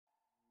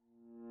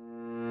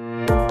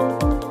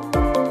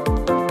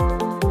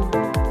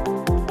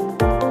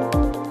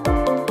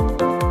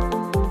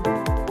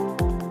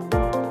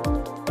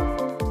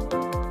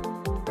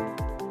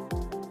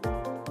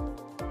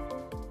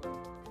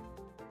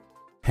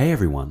Hey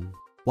everyone,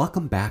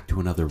 welcome back to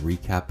another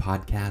recap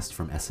podcast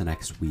from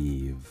SNX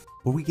Weave,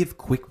 where we give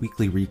quick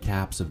weekly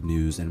recaps of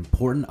news and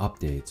important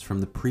updates from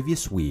the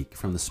previous week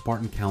from the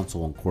Spartan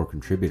Council and core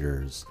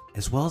contributors,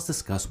 as well as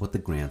discuss what the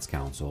Grants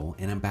Council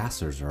and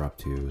ambassadors are up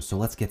to, so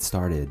let's get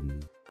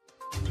started.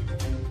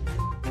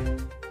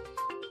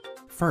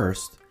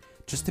 First,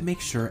 just to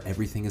make sure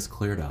everything is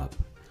cleared up,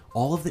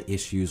 all of the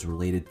issues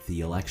related to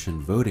the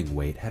election voting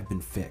wait have been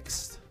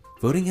fixed.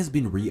 Voting has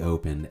been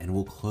reopened and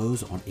will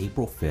close on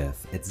April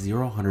 5th at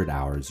 0000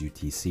 hours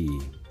UTC.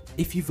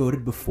 If you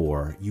voted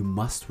before, you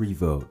must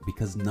re-vote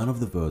because none of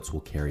the votes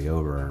will carry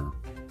over.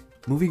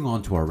 Moving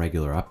on to our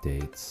regular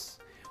updates.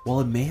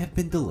 While it may have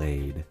been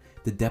delayed,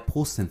 the debt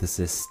pool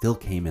synthesis still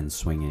came in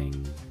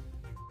swinging.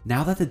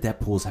 Now that the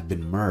debt pools have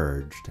been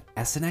merged,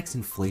 SNX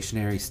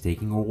inflationary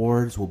staking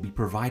rewards will be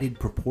provided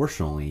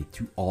proportionally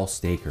to all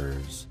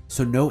stakers,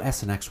 so no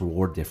SNX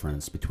reward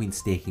difference between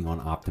staking on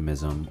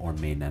Optimism or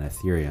mainnet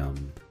Ethereum.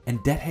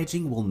 And debt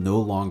hedging will no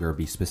longer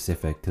be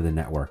specific to the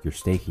network you're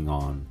staking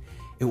on.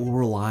 It will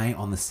rely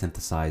on the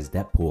synthesized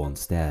debt pool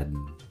instead.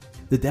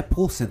 The debt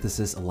pool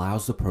synthesis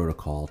allows the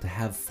protocol to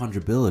have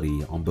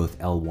fungibility on both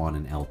L1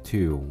 and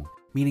L2,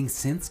 meaning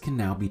synths can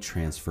now be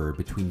transferred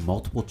between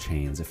multiple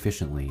chains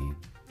efficiently.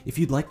 If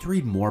you'd like to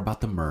read more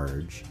about the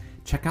merge,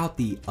 check out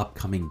the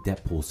upcoming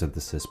debt pool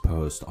synthesis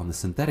post on the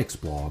Synthetix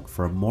blog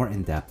for a more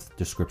in-depth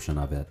description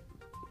of it.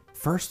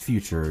 First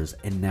futures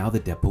and now the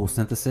debt pool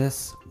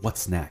synthesis,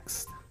 what's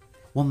next?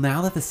 Well,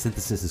 now that the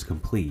synthesis is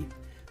complete,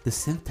 the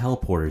Synth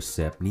Teleporters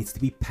SIP needs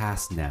to be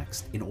passed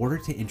next in order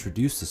to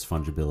introduce this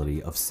fungibility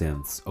of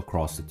synths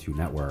across the two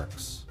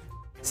networks.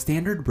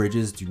 Standard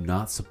bridges do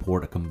not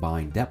support a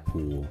combined debt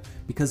pool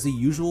because the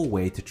usual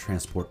way to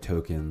transport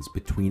tokens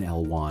between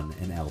L1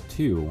 and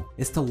L2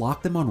 is to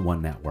lock them on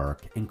one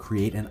network and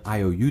create an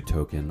IOU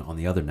token on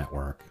the other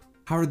network.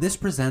 However, this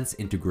presents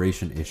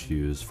integration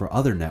issues for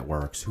other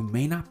networks who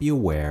may not be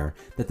aware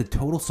that the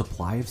total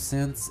supply of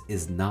synths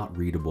is not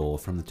readable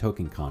from the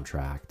token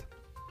contract.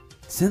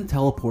 Synth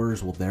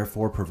Teleporters will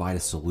therefore provide a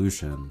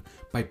solution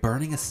by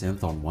burning a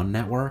synth on one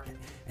network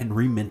and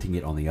reminting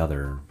it on the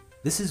other.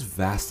 This is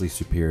vastly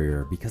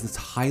superior because it's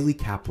highly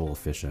capital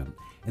efficient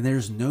and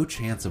there's no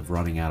chance of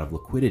running out of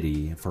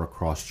liquidity for a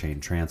cross-chain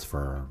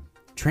transfer.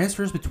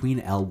 Transfers between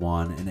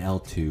L1 and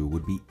L2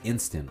 would be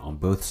instant on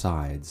both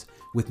sides,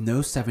 with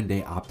no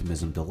 7-day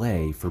optimism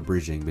delay for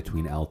bridging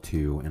between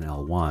L2 and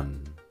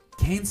L1.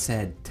 Kane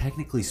said,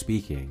 technically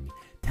speaking,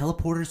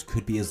 teleporters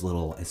could be as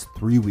little as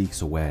 3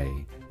 weeks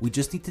away. We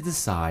just need to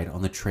decide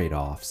on the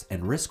trade-offs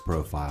and risk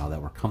profile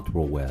that we're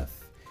comfortable with.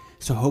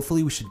 So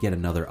hopefully we should get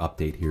another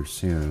update here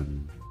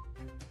soon.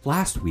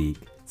 Last week,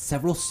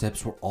 several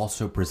SIPs were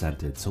also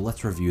presented, so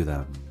let's review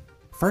them.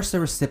 First,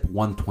 there was SIP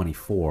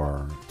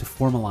 124 to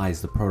formalize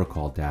the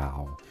protocol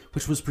DAO,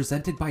 which was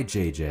presented by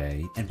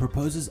JJ and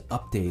proposes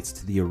updates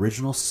to the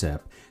original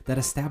SIP that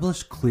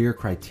established clear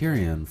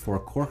criterion for a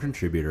core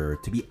contributor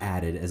to be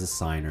added as a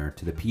signer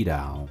to the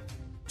PDAO.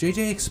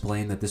 JJ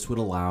explained that this would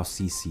allow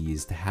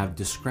CCs to have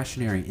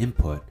discretionary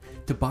input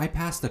to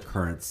bypass the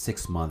current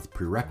 6-month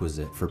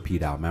prerequisite for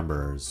PDAO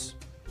members.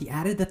 He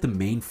added that the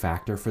main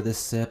factor for this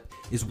SIP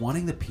is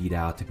wanting the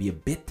PDAO to be a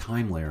bit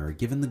timelier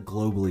given the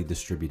globally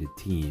distributed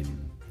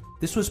team.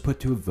 This was put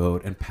to a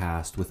vote and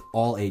passed with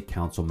all 8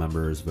 council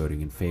members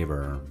voting in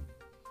favor.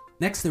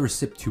 Next, there was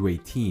SIP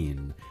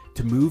 218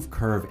 to move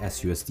Curve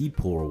SUSD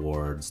pool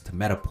rewards to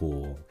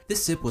MetaPool.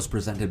 This SIP was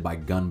presented by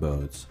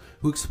Gunboats,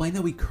 who explained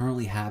that we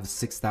currently have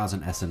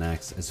 6,000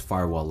 SNX as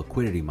firewall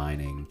liquidity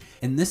mining,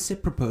 and this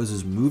SIP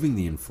proposes moving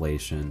the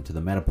inflation to the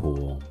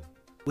MetaPool.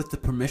 With the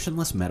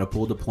permissionless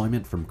MetaPool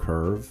deployment from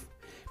Curve,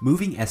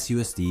 moving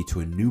SUSD to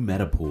a new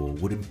MetaPool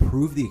would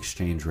improve the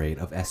exchange rate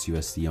of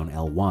SUSD on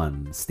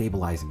L1,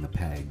 stabilizing the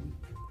peg.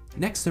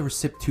 Next, there was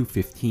SIP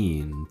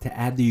 215 to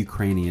add the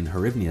Ukrainian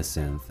Hryvnia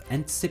synth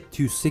and SIP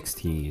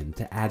 216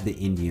 to add the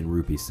Indian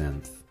Rupee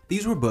synth.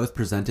 These were both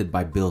presented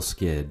by Bill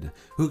Skid,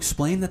 who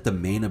explained that the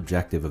main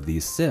objective of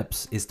these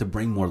SIPs is to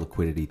bring more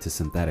liquidity to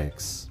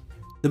Synthetix.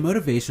 The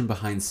motivation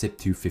behind SIP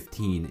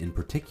 215 in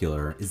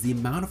particular is the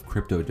amount of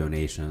crypto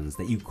donations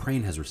that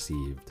Ukraine has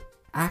received.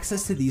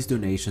 Access to these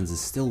donations is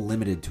still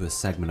limited to a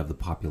segment of the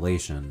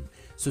population,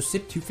 so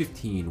SIP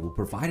 215 will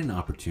provide an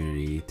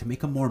opportunity to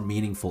make a more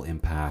meaningful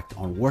impact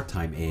on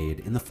wartime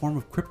aid in the form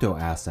of crypto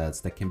assets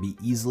that can be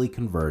easily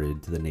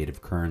converted to the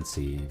native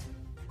currency.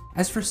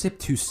 As for SIP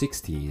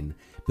 216,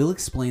 Bill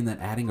explained that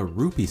adding a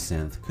rupee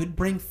synth could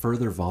bring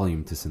further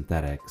volume to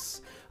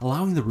Synthetix,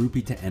 allowing the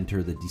rupee to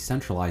enter the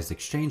decentralized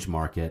exchange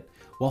market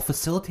while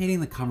facilitating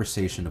the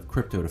conversion of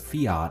crypto to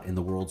fiat in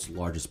the world's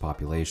largest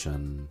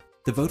population.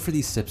 The vote for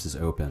these SIPs is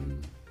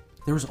open.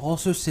 There was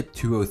also SIP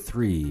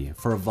 203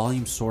 for a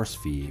volume source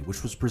fee,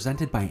 which was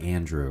presented by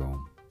Andrew.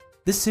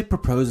 This SIP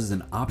proposes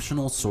an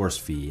optional source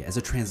fee as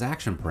a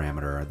transaction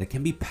parameter that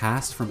can be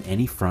passed from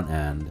any front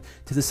end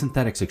to the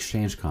Synthetix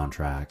exchange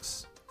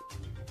contracts.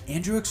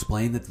 Andrew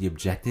explained that the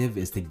objective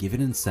is to give an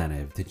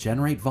incentive to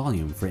generate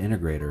volume for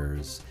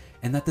integrators,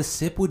 and that the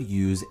SIP would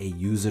use a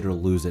use it or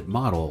lose it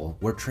model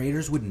where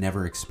traders would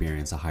never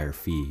experience a higher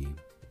fee.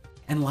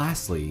 And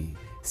lastly,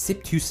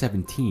 SIP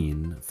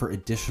 217 for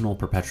additional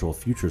perpetual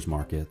futures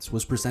markets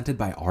was presented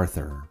by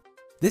Arthur.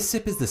 This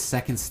SIP is the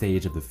second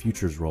stage of the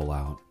futures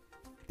rollout.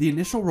 The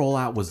initial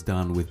rollout was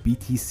done with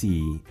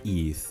BTC,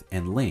 ETH,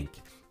 and Link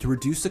to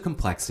reduce the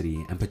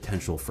complexity and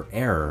potential for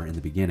error in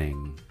the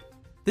beginning.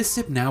 This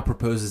SIP now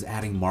proposes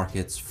adding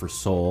markets for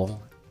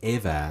Sol,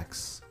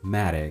 AVAX,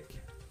 Matic,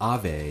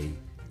 Aave,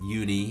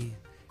 Uni,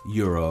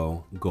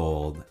 Euro,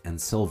 Gold,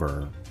 and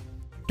Silver.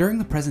 During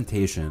the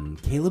presentation,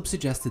 Caleb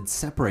suggested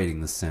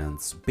separating the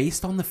synths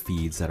based on the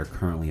feeds that are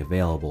currently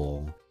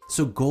available.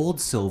 So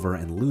Gold, Silver,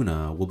 and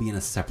Luna will be in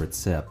a separate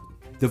SIP.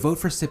 The vote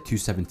for SIP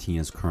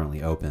 217 is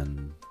currently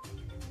open.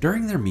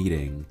 During their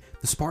meeting,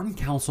 the Spartan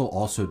Council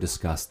also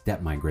discussed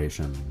debt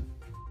migration.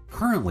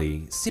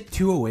 Currently, SIP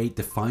 208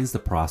 defines the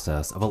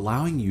process of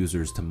allowing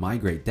users to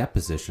migrate debt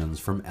positions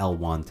from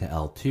L1 to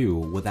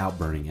L2 without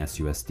burning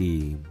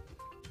SUSD.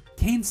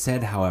 Kane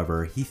said,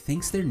 however, he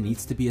thinks there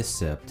needs to be a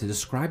SIP to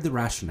describe the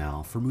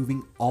rationale for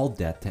moving all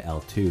debt to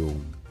L2.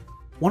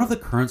 One of the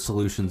current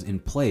solutions in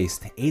place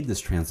to aid this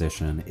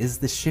transition is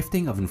the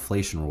shifting of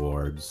inflation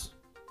rewards.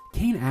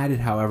 Kane added,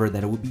 however,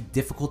 that it would be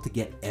difficult to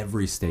get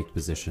every staked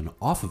position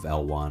off of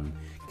L1,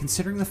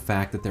 considering the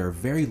fact that there are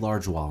very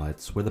large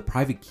wallets where the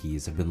private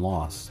keys have been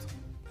lost.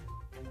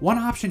 One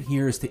option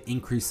here is to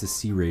increase the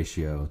C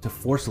ratio to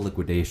force a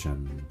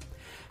liquidation.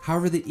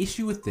 However, the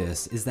issue with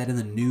this is that in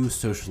the new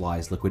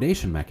socialized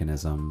liquidation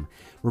mechanism,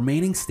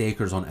 remaining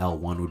stakers on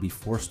L1 would be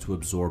forced to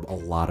absorb a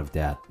lot of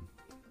debt.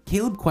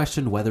 Caleb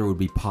questioned whether it would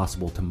be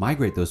possible to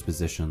migrate those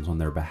positions on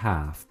their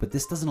behalf, but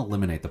this doesn't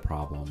eliminate the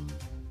problem.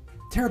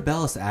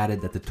 Terabellus added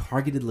that the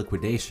targeted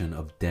liquidation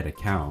of dead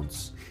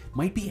accounts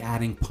might be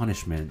adding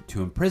punishment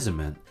to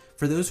imprisonment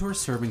for those who are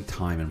serving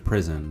time in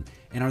prison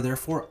and are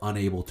therefore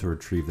unable to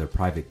retrieve their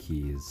private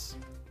keys.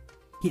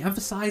 He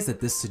emphasized that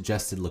this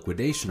suggested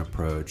liquidation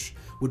approach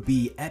would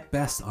be at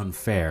best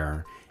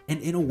unfair and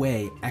in a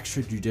way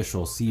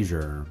extrajudicial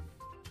seizure.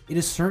 It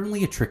is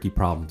certainly a tricky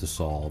problem to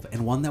solve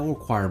and one that will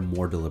require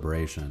more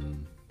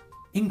deliberation.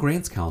 In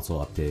Grants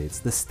Council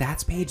updates, the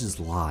stats page is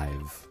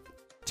live.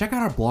 Check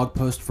out our blog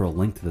post for a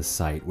link to the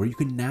site where you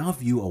can now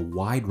view a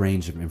wide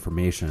range of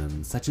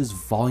information such as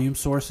volume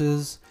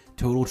sources,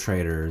 total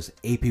traders,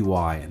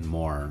 APY, and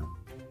more.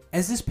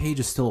 As this page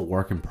is still a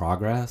work in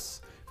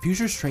progress,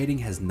 futures trading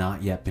has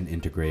not yet been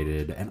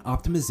integrated and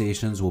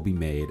optimizations will be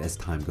made as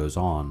time goes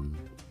on.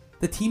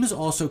 The team is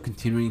also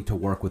continuing to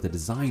work with a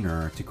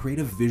designer to create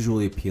a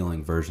visually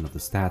appealing version of the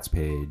stats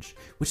page,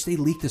 which they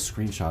leaked a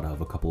screenshot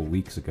of a couple of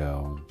weeks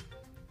ago.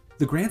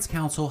 The Grants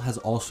Council has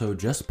also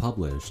just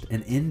published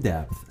an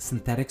in-depth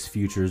Synthetics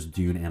Futures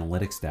Dune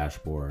Analytics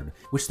dashboard,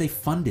 which they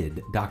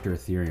funded Dr.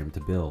 Ethereum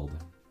to build.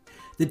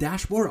 The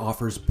dashboard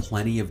offers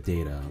plenty of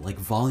data like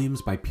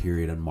volumes by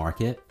period and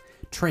market,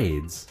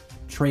 trades,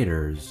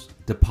 traders,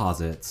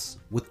 deposits,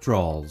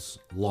 withdrawals,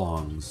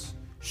 longs,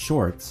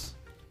 shorts,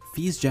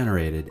 fees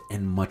generated,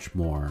 and much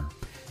more.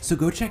 So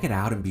go check it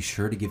out and be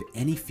sure to give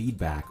any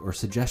feedback or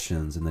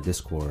suggestions in the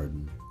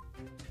Discord.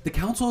 The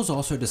council is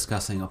also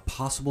discussing a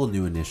possible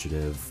new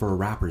initiative for a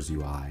wrappers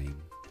UI.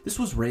 This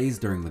was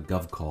raised during the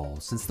Gov call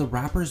since the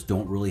wrappers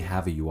don't really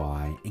have a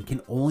UI and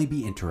can only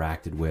be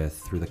interacted with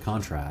through the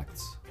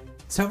contracts.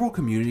 Several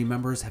community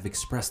members have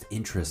expressed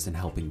interest in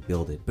helping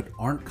build it but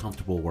aren't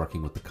comfortable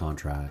working with the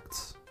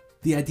contracts.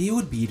 The idea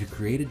would be to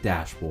create a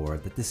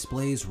dashboard that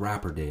displays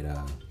wrapper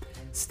data,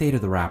 state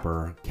of the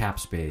wrapper, cap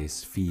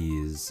space,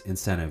 fees,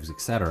 incentives,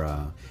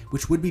 etc.,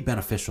 which would be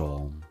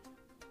beneficial.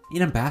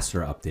 In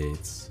ambassador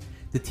updates,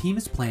 the team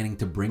is planning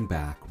to bring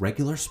back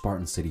regular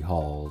Spartan City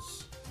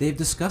Halls. They have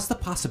discussed the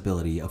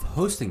possibility of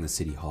hosting the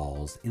City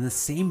Halls in the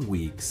same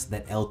weeks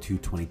that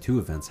L222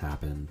 events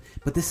happen,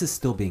 but this is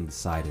still being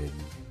decided.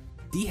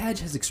 DHedge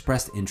has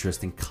expressed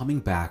interest in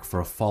coming back for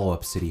a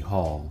follow-up City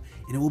Hall,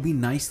 and it will be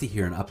nice to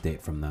hear an update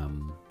from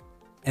them.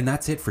 And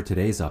that's it for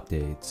today's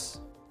updates.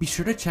 Be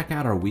sure to check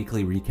out our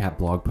weekly recap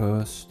blog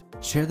post,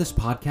 share this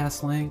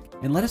podcast link,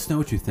 and let us know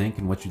what you think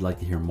and what you'd like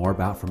to hear more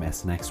about from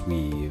SNX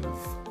Weave.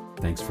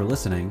 Thanks for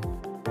listening.